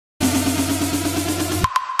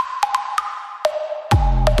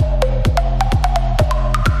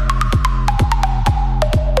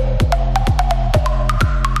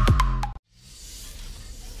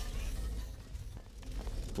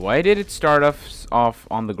Why did it start off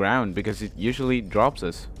on the ground? Because it usually drops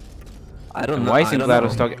us. I don't And know. why isn't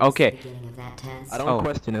GLaDOS talking? Okay. I don't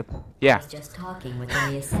question it. Yeah. I was just talking with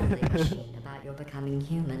the assembly machine about your becoming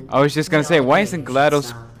human. I was just gonna say, why isn't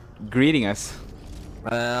GLaDOS greeting us?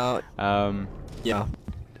 Well, yeah.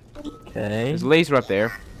 Okay. There's a laser up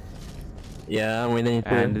there. Yeah, we need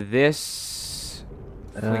to. And this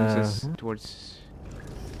flings us towards.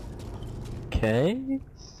 Okay.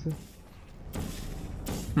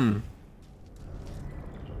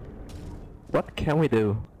 What can we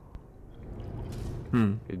do?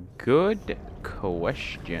 Good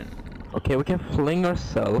question. Okay, we can fling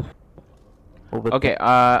ourselves. Okay,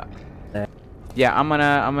 yeah, I'm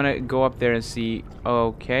gonna go up there and see.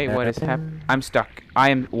 Okay, what is happening? I'm stuck. I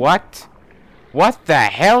am what? What the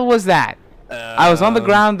hell was that? I was on the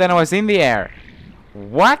ground, then I was in the air.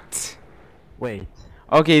 What? Wait.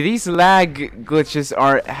 Okay, these lag glitches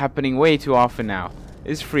are happening way too often now.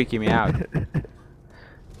 It's freaking me out.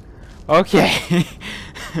 Okay.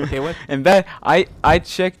 Okay, what? And that I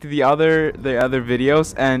checked the other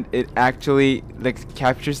videos and it actually like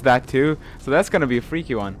captures that too. So that's gonna be a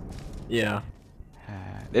freaky one. Yeah.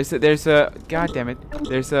 There's a god damn it.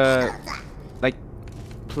 There's a like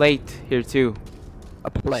plate here too. A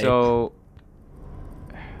plate. So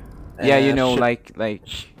yeah, you know, like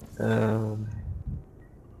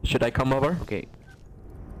should I come over? okay.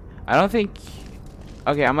 I don't think.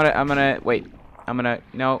 Okay, I'm gonna wait.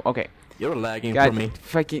 No. Okay. You're lagging God, for me.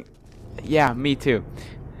 fucking. Yeah, me too.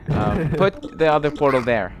 Put the other portal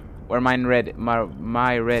there, where my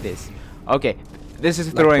red is. Okay, this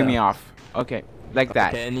is throwing me off. Okay, like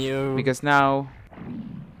that. Can you? Because now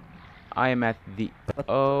I am at the.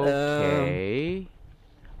 Okay.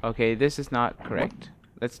 Okay, this is not correct.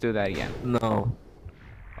 Let's do that again. No.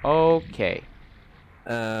 Okay.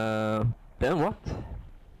 Then what?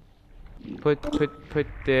 Put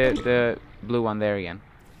the blue one there again.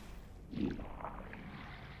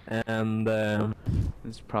 And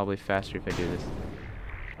It's probably faster if I do this.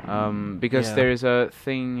 Because yeah. there's a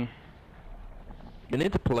thing. You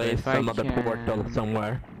need to place If I another portal can-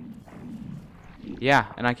 somewhere. Yeah,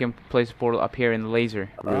 and I can place a portal up here in the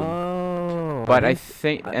laser room. Oh. But I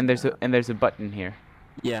think there's a button here.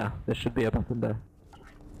 Yeah, there should be a button there.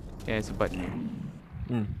 Yeah, it's a button here.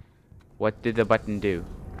 Hmm. What did the button do?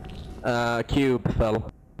 Cube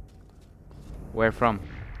fell Where from?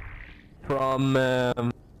 from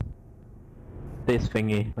this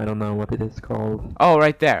thingy. I don't know what it is called. Oh,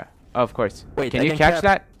 right there. Oh, of course. Wait, can I you can catch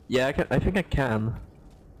that? Yeah, I think I can.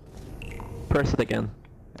 Press it again.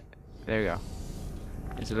 There you go.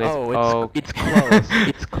 It's a laser. Oh, it's close.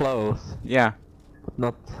 It's close. Yeah. But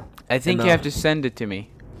not. I think you have to send it to me.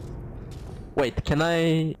 Wait, can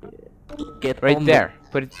I get Right on there.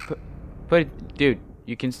 Put it, dude.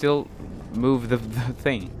 You can still move the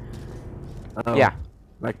thing. Oh, Yeah.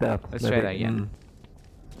 like that. Let's try that again.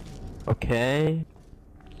 Okay.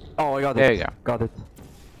 Oh, I got it. There you go. Got it.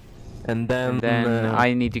 And then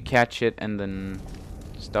I need to catch it, and then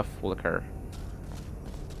stuff will occur.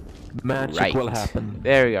 magic will happen.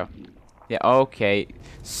 There we go. Yeah. Okay.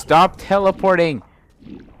 Stop teleporting.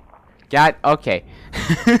 God. Okay.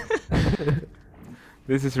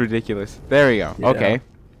 This is ridiculous. There we go. Yeah. Okay.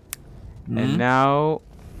 Hmm? And now,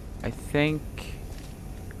 I think,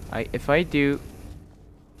 if I do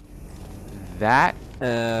that,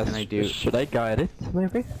 and I do. Should I guide it,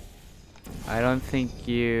 maybe? I don't think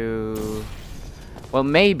you. Well,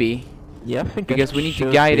 maybe. Yeah, I think Because we need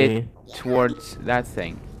to guide it towards that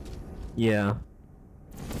thing. Yeah.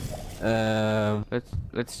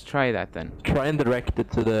 Let's try that then. Try and direct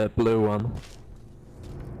it to the blue one.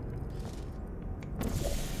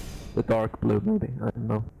 The dark blue, maybe. I don't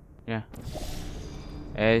know. Yeah.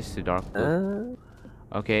 It's the dark blue.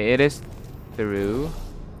 Okay, it is through,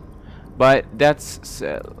 but that's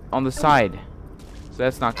on the side, so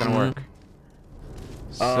that's not gonna work.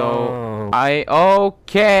 So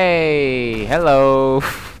okay. Hello.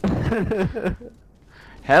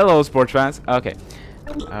 Hello, sports fans. Okay.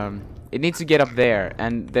 It needs to get up there,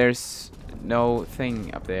 and there's no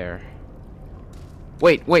thing up there.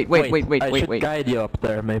 Wait. I should guide you up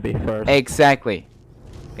there, maybe first. Exactly.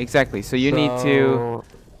 So you need to.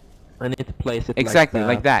 I need to place it Exactly,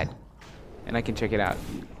 like that. And I can check it out.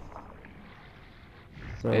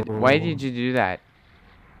 So Why did you do that?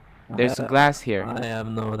 There's a glass here. I have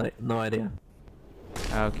no idea.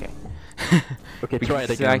 Okay. Okay, try it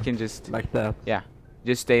Because again. I can just. Like that. Yeah.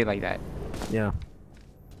 Just stay like that. Yeah.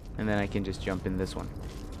 And then I can just jump in this one.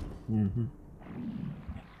 Mm-hmm.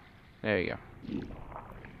 There you go.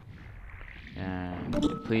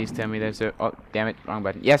 Please tell me there's a... Oh, damn it. Wrong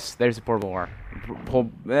button. Yes, there's a portable bar.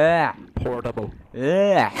 Portable.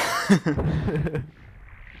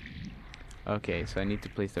 Okay, so I need to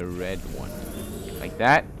place the red one. Like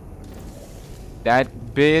that.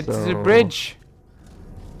 That bit's a bridge.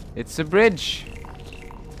 It's a bridge.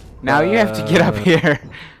 Now you have to get up here.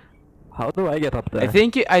 How do I get up there? I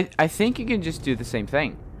think you can just do the same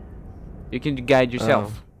thing. You can guide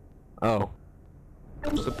yourself. Oh.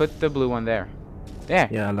 So put the blue one there. There.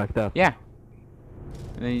 Yeah, like that. Yeah.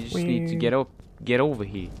 And then you just need to get over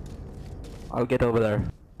here. I'll get over there.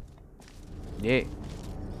 Yeah.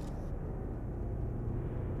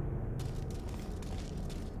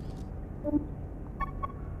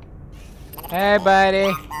 Hey,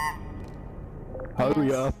 buddy.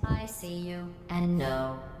 Hurry up. I see you, and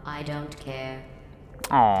no, I don't care.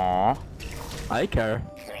 Aww. I care.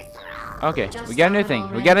 Okay, Just we got a new stop thing. We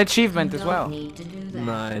already. got an achievement You as don't well. need to do that.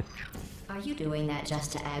 Nice. Are you doing that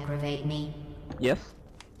just to aggravate me? Yes,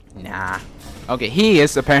 Nah. Okay, he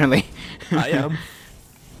is apparently. I am.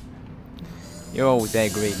 You're always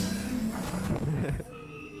aggravating.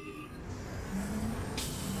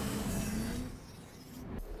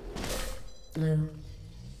 Blue,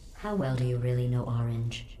 how well do you really know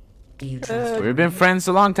Orange? Do you trust We've been friends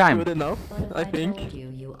a long time. Good enough, What if I think. told you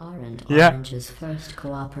you aren't Yeah. Orange's first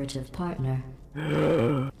cooperative partner?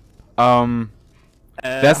 That's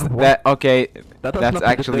that. Okay, That has that's nothing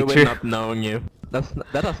actually to do true. with not knowing you.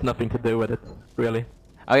 That has nothing to do with it, really.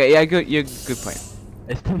 Okay, yeah, good. You good point.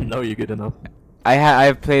 I still know you good enough.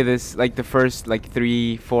 I've played this like the first like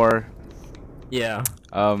 3, 4 Yeah.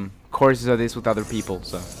 courses of this with other people.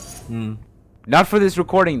 So Hmm. not for this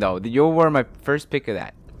recording though. You were my first pick of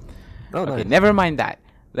that. Oh, Okay, nice. never mind that.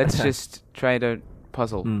 Let's Okay. just try the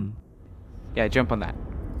puzzle. Hmm. Yeah, jump on that.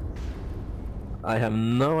 I have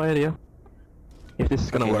no idea if this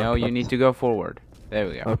is gonna Okay, work. no, you but- need to go forward. There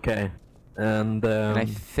we go. Okay. And And I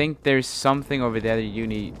think there's something over there that you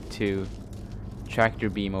need to track your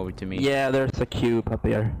beam over to me. yeah, there's a cube up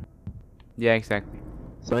here. Yeah, exactly.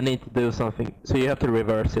 So I need to do something. So you have to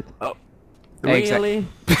reverse it. Oh. Exact- Really?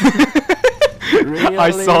 I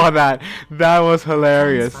Really? saw that. That was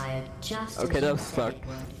hilarious. Transpired just as Okay, you that said it sucks.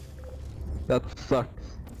 would. That sucks.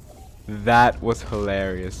 That was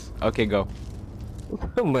hilarious. Okay, go.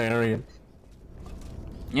 Hilarious.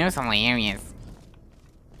 It was hilarious.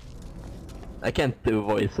 I can't do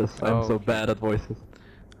voices. I'm so Okay. bad at voices.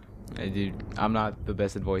 Dude, I'm not the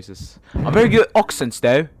best at voices. I'm very good at accents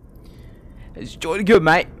though. It's jolly good,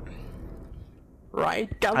 mate. Right,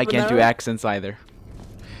 I can't do accents either.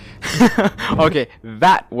 Okay,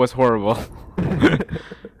 that was horrible.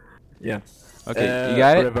 Yeah. Okay, you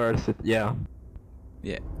got it? Reverse it, yeah.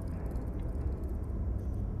 Yeah.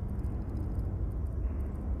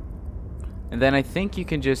 And then I think you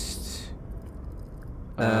can just...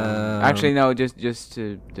 actually, no, just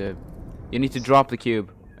you need to drop the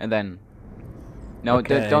cube, and then... No,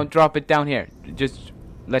 Okay. don't drop it down here. Just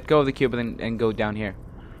let go of the cube and go down here.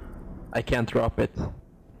 I can't drop it.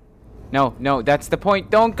 No, that's the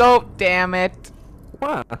point. Don't go! Damn it!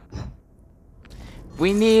 What?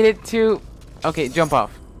 We need it to... Okay, jump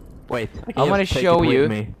off. Wait, I wanna just take show it with you.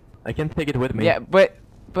 me. I can take it with me. Yeah, but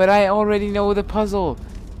I already know the puzzle.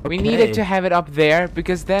 We needed Okay. to have it up there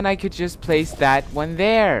because then I could just place that one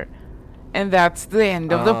there. And that's the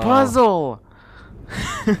end of the Oh. puzzle.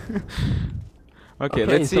 Okay, Okay,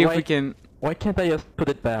 let's see so if why- we can... Why can't I just put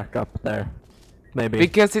it back up there? Maybe.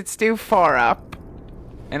 Because it's too far up.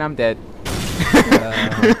 And I'm dead.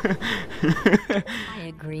 I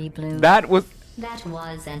agree, Blue. That was... That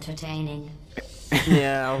was entertaining.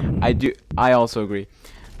 Yeah. I also agree.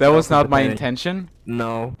 That was Also not my entertaining. intention.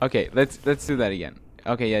 No. Okay, let's do that again.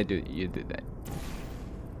 Okay, yeah, you did that.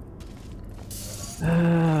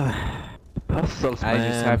 Puzzles, I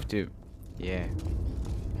just man. have to... Yeah.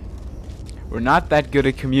 We're not that good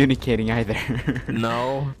at communicating either.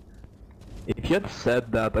 No. If you had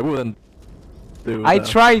said that, I wouldn't do I that.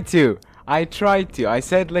 tried to. I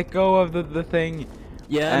said let go of the thing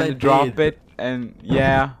Yeah, and I drop did. it, and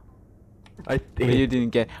yeah, I but you did. didn't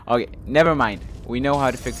get. Okay, never mind. We know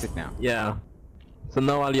how to fix it now. Yeah. So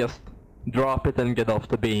now I'll just drop it and get off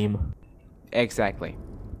the beam. Exactly.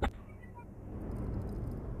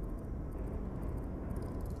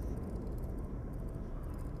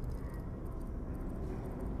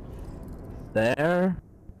 There.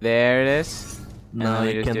 There it is. And Now then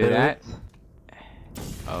we you just can do do that. it.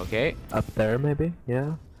 Okay, Up there, maybe.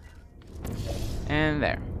 Yeah. and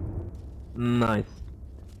there. Nice.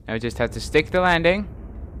 Now we just have to stick the landing.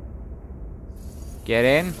 Get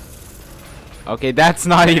in. Okay, that's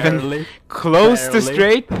not even Barely. close to Barely.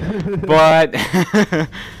 straight, but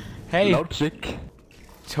Hey, Logic.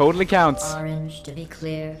 totally counts. Orange, to be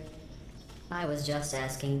clear, I was just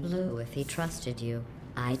asking Blue if he trusted you.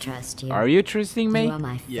 I trust you. Are you trusting me? You are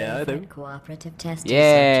my Yeah, I do. favorite cooperative testing subject.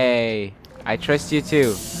 Yay! I trust you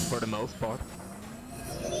too. For the most part.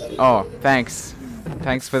 Oh, thanks.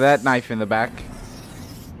 Thanks for that knife in the back.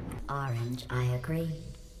 Orange, I agree.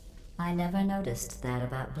 I never noticed that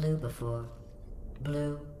about Blue before.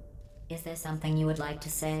 Blue, is there something you would like to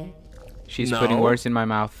say? She's No. putting words in my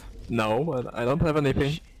mouth. No, I don't have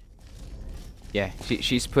anything. Yeah,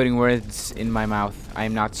 she's putting words in my mouth. I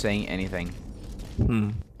am not saying anything.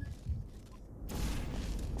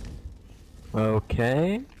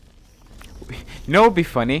 Okay. You know what would be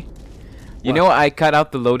funny? You What? know I cut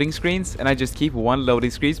out the loading screens and I just keep one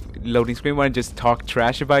loading screen where I just talk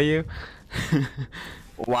trash about you?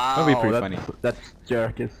 Wow. That'd be pretty funny. That's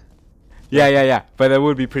jerkish. Yeah, but that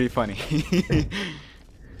would be pretty funny.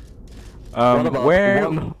 What about where?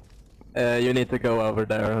 one, you need to go over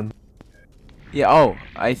there and Yeah, oh,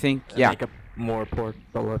 I think, yeah, make a more portal,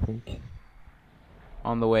 I think.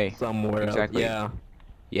 on the way. Somewhere Exactly. else.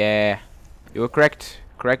 Yeah, you were correct.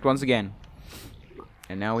 Correct once again.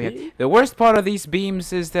 And now we have... See? The worst part of these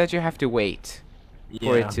beams is that you have to wait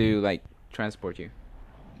for Yeah. it to, like, transport you.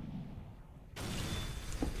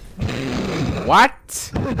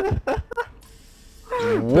 What? That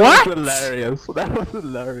What? was hilarious. That was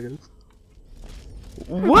hilarious.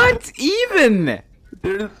 What even?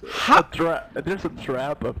 There's How- there's a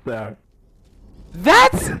trap up there.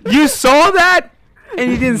 That's... You saw that?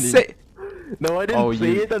 And you didn't say... No, I didn't Oh,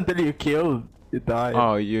 see you- it until you killed. You died.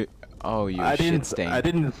 Oh, you I shit didn't. stain. I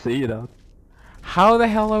didn't see that. How the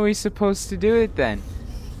hell are we supposed to do it then?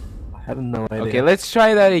 I have no idea. Okay, let's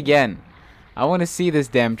try that again. I want to see this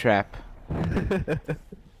damn trap.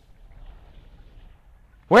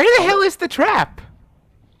 Where the hell is the trap?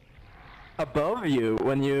 Above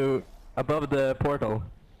you, above the portal.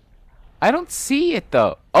 I don't see it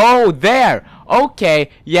though. Oh, there. Okay.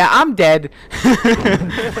 Yeah, I'm dead.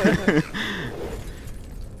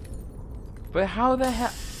 But how the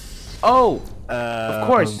hell? Oh, of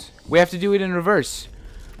course. We have to do it in reverse.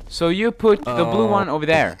 So you put the blue one over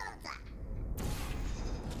there.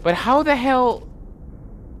 But how the hell?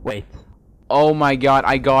 Wait. Oh my god,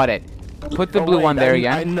 I got it. Put the blue wait, one there I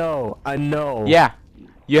again. know. Yeah.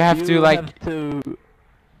 You have to like have to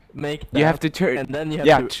make that, you have to turn and then you have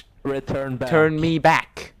yeah, to return back. turn me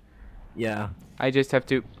back. Yeah. I just have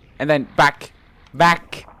to and then back.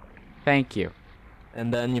 Thank you.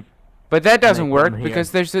 And then you But that doesn't make work one here.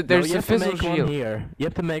 because there's No, a you have to physical make one shield. here. You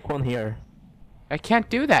have to make one here. I can't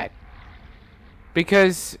do that.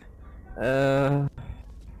 Because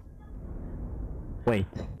Wait.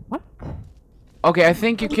 What? okay, I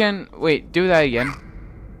think you can wait, do that again.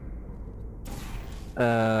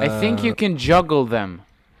 I think you can juggle them.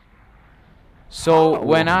 So Oh.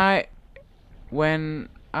 when I Wait.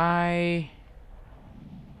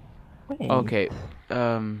 okay,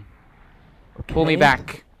 pull me Okay.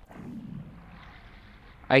 back.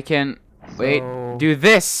 I can wait, So- do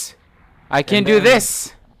this. I can And do then-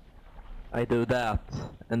 this. I do that,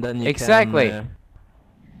 and then you Exactly. can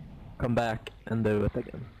come back and do it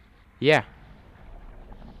again. Yeah.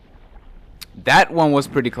 That one was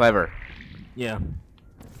pretty clever. Yeah.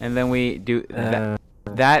 And then we do Uh,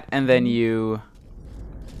 that and then you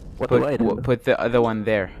what do I do? put the other one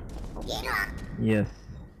there. Yes.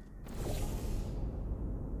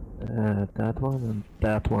 That one and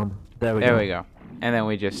that one. There we go. There we go. And then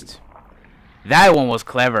we just... That one was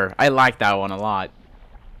clever. I like that one a lot.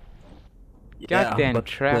 Goddamn but,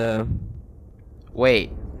 trap.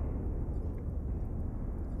 Wait.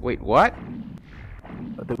 Wait, what?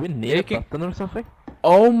 do we need You a can- button or something?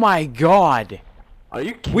 Oh my god! Are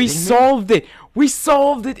you kidding We me? solved it! We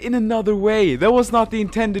solved it in another way! That was not the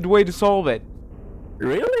intended way to solve it.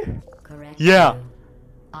 Really? Correct. Yeah. Blue.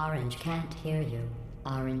 Orange can't hear you.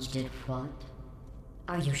 Orange did what?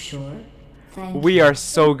 Are you sure? Thank We you. are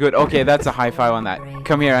so good. Okay, that's a high five on that.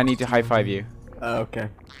 Come here, I need to high five you. Okay.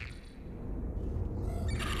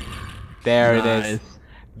 There it Nice. is.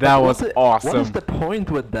 That But was awesome. What is the point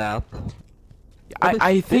with that?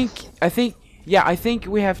 I is think this? I think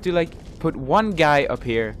we have to like put one guy up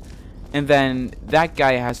here, and then that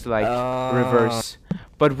guy has to like reverse.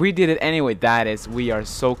 But we did it anyway. We are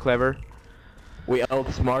so clever. We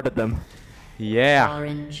outsmarted them. Yeah.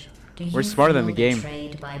 Orange, do We're you smarter than feel the game.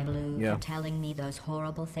 betrayed by Blue Yeah. for telling me those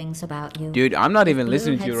horrible things about you? Dude, I'm not If even Blue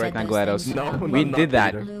listening to had you right said now, those GLaDOS. things No, about I'm We not did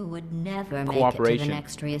that. either. Blue would never make it to Cooperation. the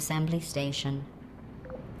next reassembly station.